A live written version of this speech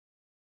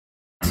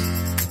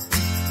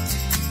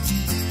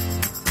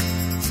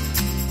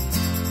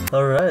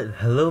Alright,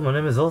 hello, my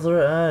name is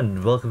WALTR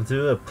and welcome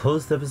to a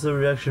post-episode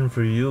reaction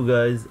for you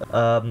guys.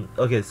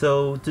 Okay,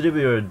 so today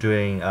we are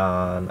doing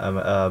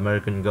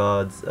American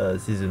Gods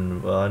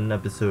Season 1,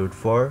 Episode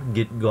 4,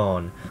 Get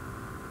Gone.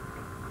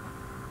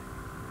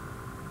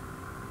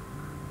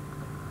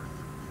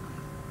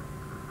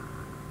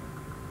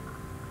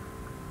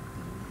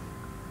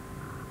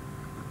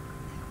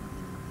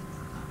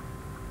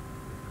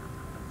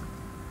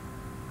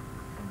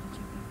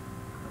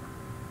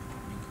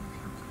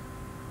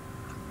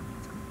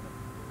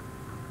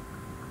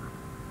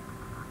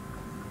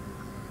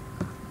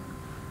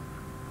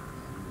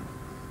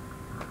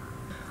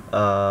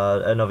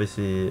 And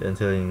obviously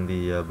entailing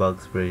the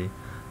bug spray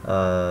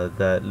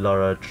that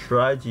Laura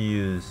tried to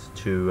use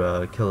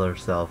to kill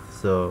herself.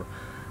 So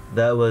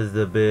that was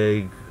the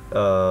big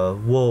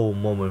whoa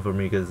moment for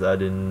me, because I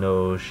didn't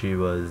know she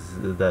was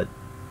that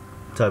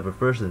type of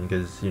person,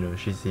 because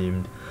she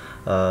seemed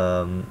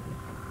to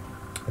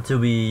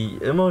be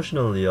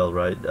emotionally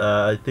alright.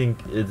 I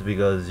think it's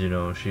because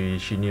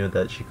she knew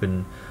that she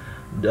couldn't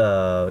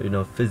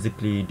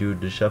physically do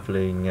the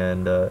shuffling,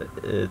 and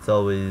it's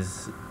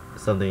always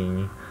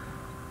something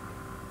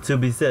to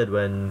be said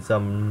when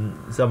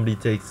somebody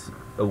takes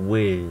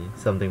away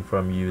something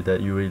from you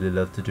that you really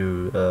love to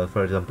do.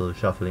 For example,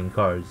 shuffling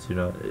cards.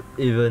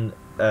 Even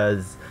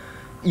as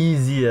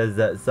easy as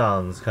that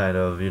sounds, kind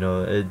of,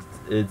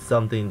 it's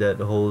something that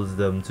holds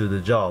them to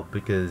the job,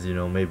 because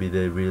maybe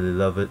they really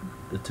love it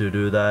to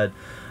do that.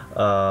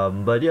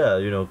 But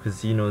yeah,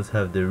 casinos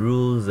have their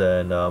rules,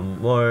 and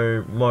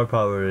more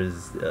power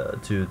is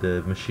to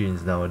the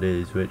machines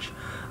nowadays, which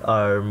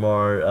are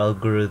more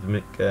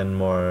algorithmic and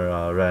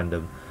more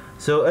random.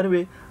 So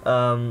anyway,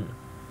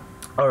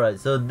 alright,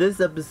 so this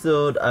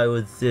episode I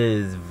would say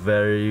is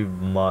very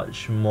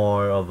much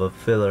more of a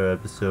filler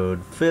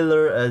episode.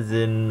 Filler as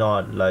in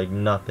not like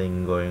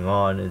nothing going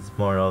on, it's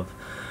more of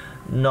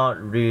not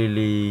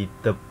really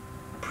the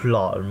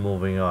plot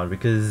moving on,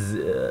 because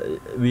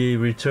we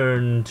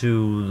return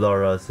to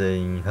Laura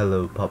saying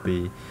hello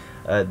puppy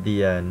at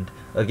the end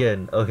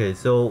again. Okay,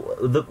 so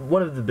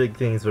one of the big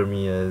things for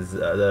me is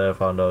that I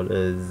found out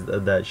is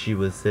that she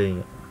was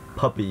saying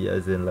puppy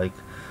as in like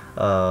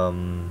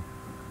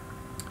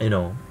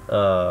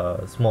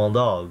small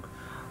dog,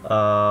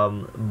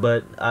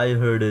 but I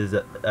heard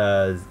it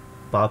as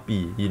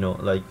papi,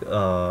 like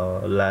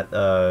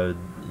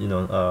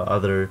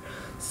other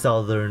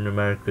Southern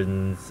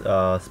Americans,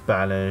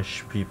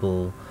 Spanish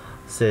people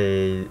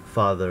say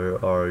father,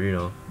 or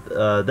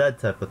that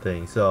type of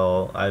thing.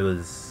 So I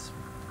was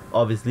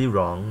obviously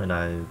wrong, and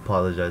I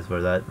apologize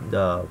for that,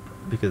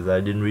 because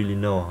I didn't really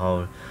know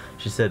how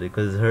she said it,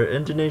 because her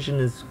intonation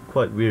is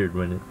quite weird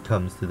when it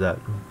comes to that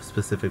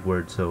specific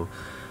word, so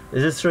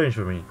it's just strange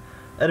for me.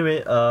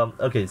 Anyway,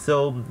 okay,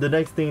 so the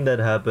next thing that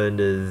happened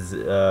is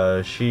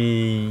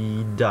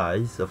she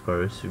dies. Of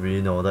course, we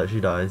know that she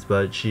dies,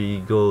 but she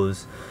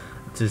goes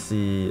to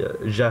see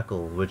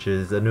Jackal, which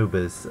is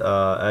Anubis,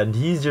 and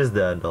he's just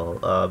the end all,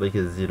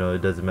 because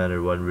it doesn't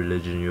matter what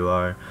religion you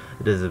are,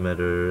 it doesn't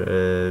matter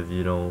if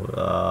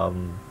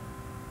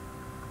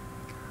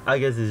I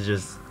guess it's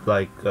just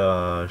like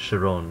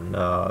Sharon,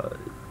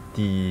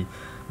 the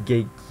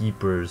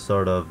gatekeeper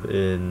sort of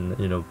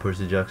in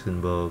Percy Jackson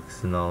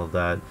books and all of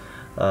that.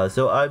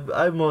 So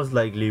I most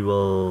likely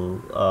will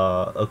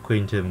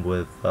acquaint him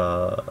with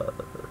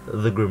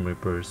the Grim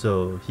Reaper.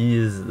 So he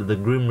is the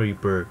Grim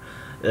Reaper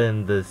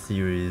in this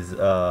series,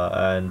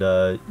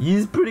 and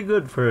he's pretty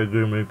good for a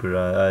Grim Reaper,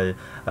 I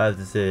have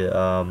to say.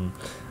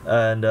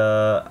 And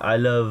I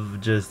love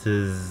just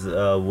his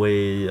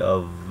way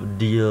of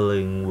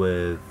dealing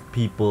with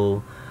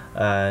people,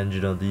 and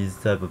these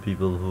type of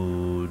people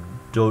who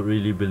don't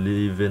really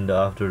believe in the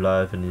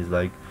afterlife, and he's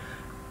like,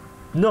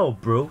 no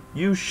bro,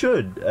 you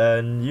should,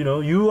 and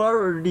you are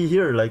already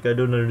here, like I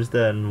don't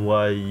understand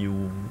why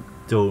you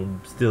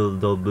still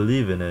don't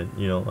believe in it,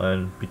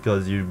 and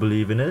because you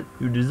believe in it,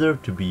 you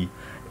deserve to be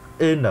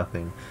in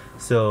nothing.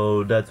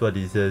 So that's what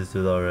he says to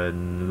Laura,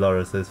 and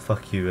Laura says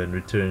fuck you and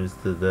returns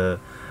to the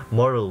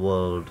moral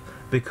world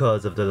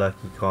because of the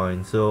lucky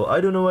coin. So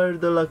I don't know where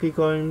the lucky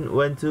coin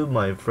went to.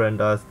 My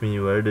friend asked me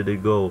where did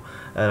it go,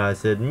 and I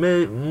said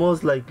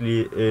most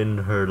likely in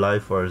her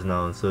life force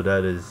now. So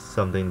that is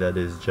something that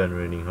is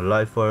generating her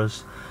life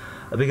force,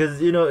 because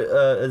as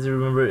you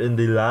remember in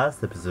the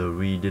last episode,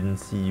 we didn't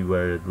see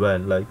where it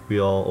went. Like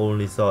we all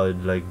only saw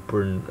it like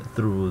burn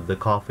through the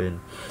coffin.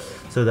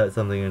 So that's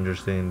something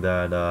interesting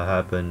that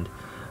happened.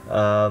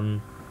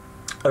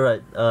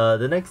 Alright,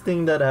 the next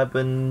thing that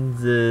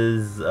happens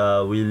is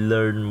we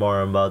learn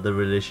more about the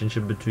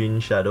relationship between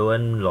Shadow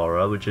and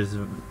Laura, which is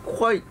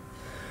quite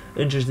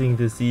interesting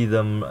to see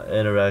them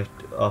interact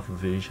off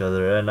of each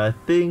other. And I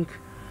think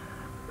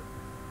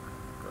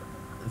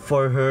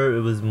for her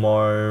it was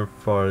more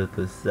for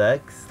the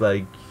sex,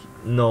 like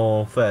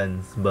no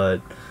offense,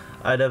 but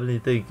I definitely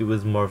think it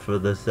was more for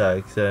the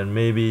sex, and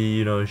maybe,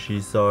 you know,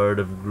 she sort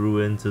of grew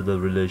into the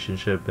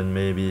relationship, and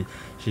maybe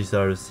she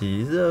sort of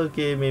sees,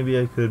 okay, maybe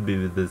I could be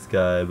with this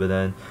guy, but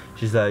then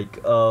she's like,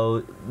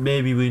 oh,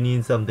 maybe we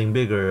need something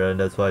bigger, and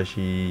that's why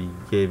she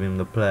gave him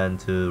the plan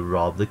to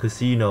rob the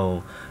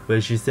casino,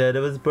 where she said it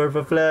was a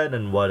perfect plan,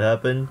 and what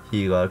happened?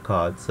 He got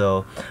caught.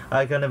 So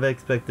I kind of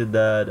expected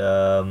that,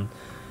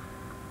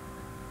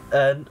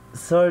 and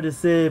sorry to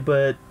say,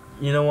 but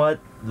you know what?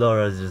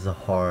 Laura's just a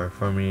whore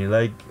for me.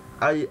 Like,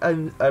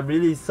 I'm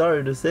really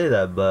sorry to say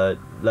that, but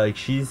like,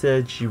 she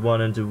said she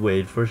wanted to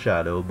wait for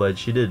Shadow, but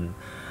she didn't.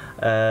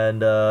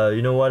 And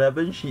you know what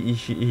happened?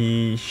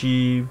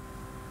 She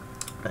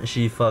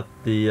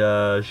fucked the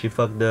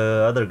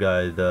other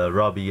guy, the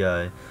Robbie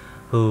guy,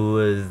 who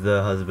is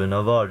the husband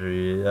of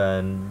Audrey,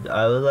 and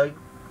I was like,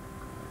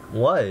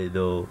 why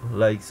though?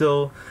 Like,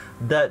 so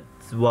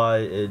that's why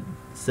it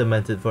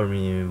cemented for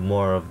me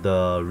more of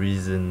the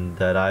reason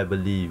that I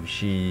believe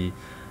she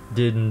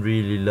didn't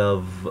really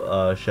love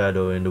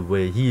Shadow in the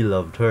way he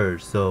loved her.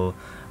 So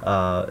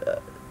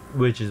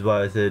which is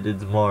why I said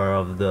it's more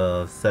of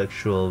the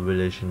sexual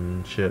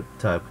relationship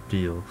type of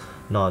deal,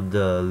 not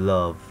the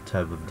love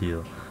type of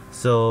deal.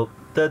 So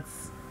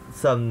that's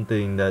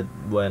something that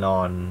went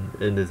on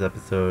in this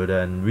episode,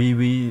 and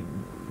we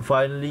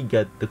finally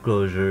get the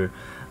closure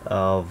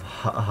of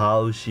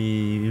how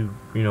she,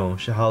 you know,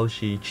 how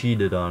she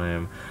cheated on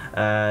him.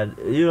 And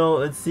you know,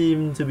 it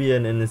seemed to be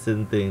an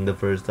innocent thing the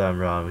first time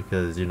around,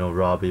 because you know,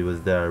 Robbie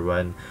was there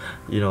when,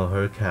 you know,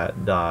 her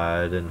cat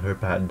died and her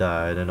pet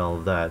died and all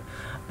of that.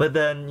 But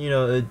then, you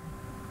know, it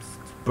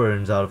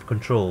burns out of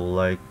control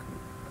like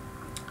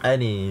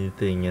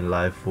anything in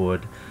life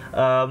would.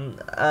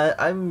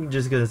 I'm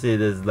just gonna say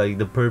this, like,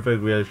 the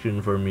perfect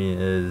reaction for me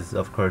is,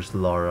 of course,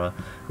 Laura.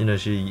 You know,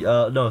 she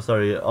no,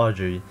 sorry,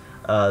 Audrey,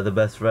 the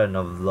best friend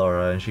of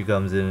Laura, and she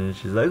comes in and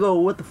she's like, oh,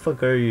 what the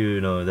fuck are you,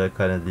 you know, that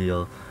kind of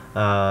deal.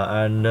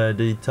 And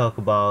they talk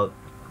about,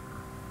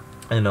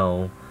 you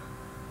know,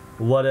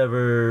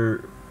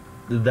 whatever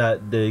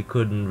that they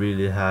couldn't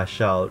really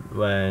hash out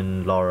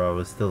when Laura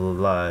was still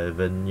alive.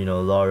 And you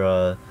know,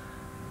 Laura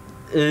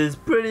is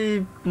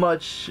pretty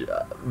much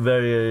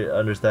very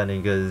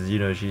understanding, because you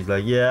know, she's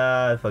like,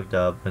 yeah, I fucked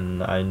up,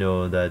 and I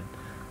know that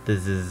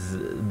this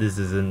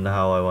isn't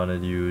how I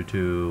wanted you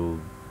to,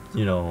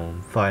 you know,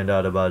 find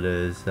out about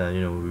this.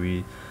 You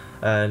know,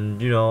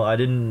 and you know, I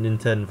didn't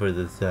intend for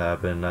this to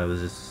happen. I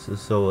was just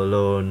so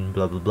alone,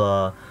 blah blah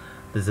blah,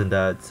 this and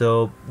that.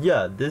 So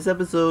yeah, this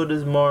episode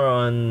is more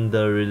on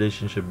the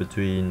relationship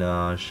between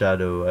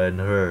Shadow and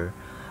her.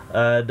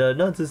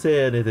 Not to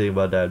say anything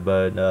about that,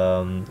 but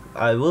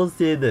I will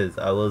say this.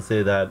 I will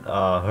say that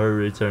her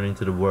returning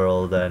to the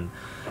world and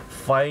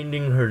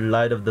finding her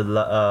light of the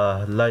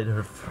light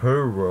of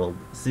her world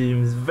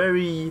seems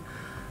very,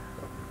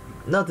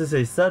 not to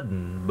say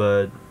sudden,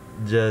 but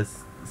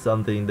just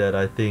something that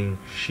I think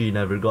she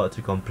never got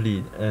to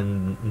complete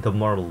in the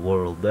mortal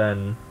world,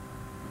 and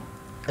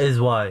is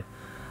why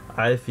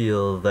I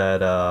feel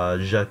that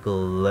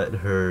Jekyll let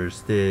her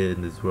stay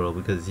in this world,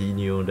 because he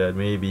knew that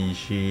maybe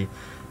she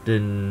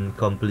didn't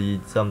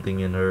complete something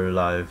in her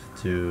life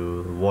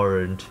to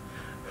warrant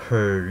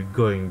her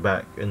going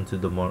back into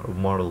the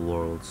mortal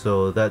world.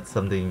 So that's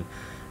something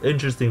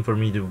interesting for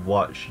me to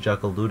watch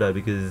Jekyll do that,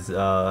 because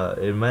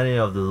in many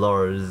of the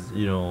lores,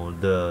 you know,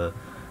 the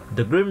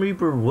Grim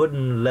Reaper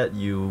wouldn't let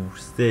you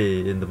stay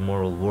in the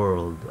mortal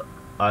world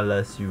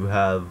unless you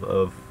have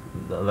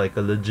like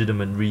a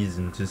legitimate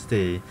reason to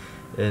stay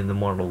in the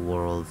mortal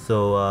world.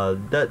 So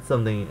that's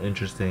something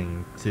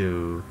interesting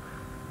to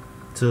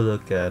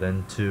look at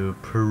and to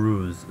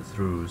peruse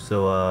through.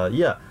 So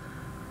yeah,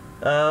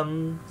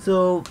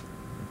 so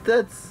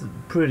that's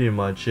pretty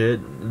much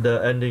it.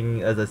 The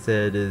ending, as I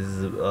said,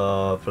 is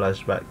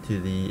flashback to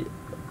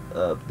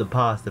the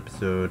past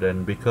episode,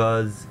 and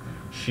because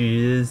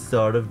she is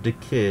sort of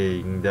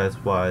decaying, that's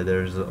why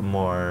there's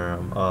more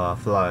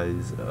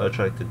flies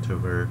attracted to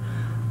her.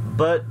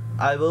 But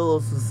I will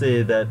also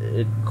say that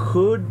it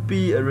could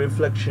be a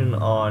reflection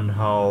on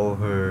how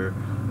her,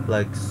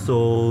 like,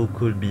 soul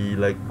could be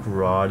like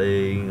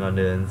rotting on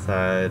the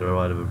inside or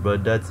whatever,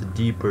 but that's a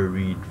deeper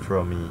read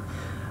from me,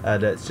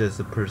 and that's just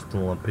a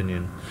personal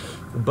opinion.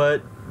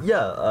 But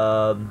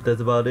yeah,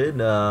 that's about it.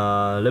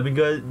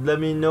 Let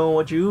me know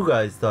what you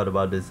guys thought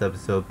about this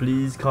episode.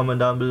 Please comment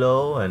down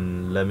below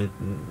and let me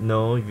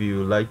know if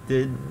you liked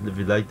it, if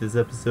you liked this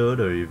episode,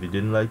 or if you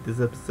didn't like this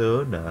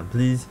episode.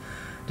 Please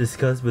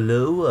discuss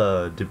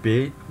below,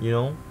 debate, you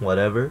know,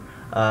 whatever.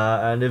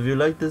 And if you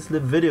like this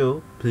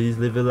video, please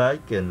leave a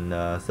like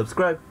and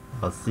subscribe.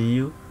 I'll see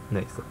you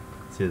next time.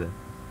 See you then.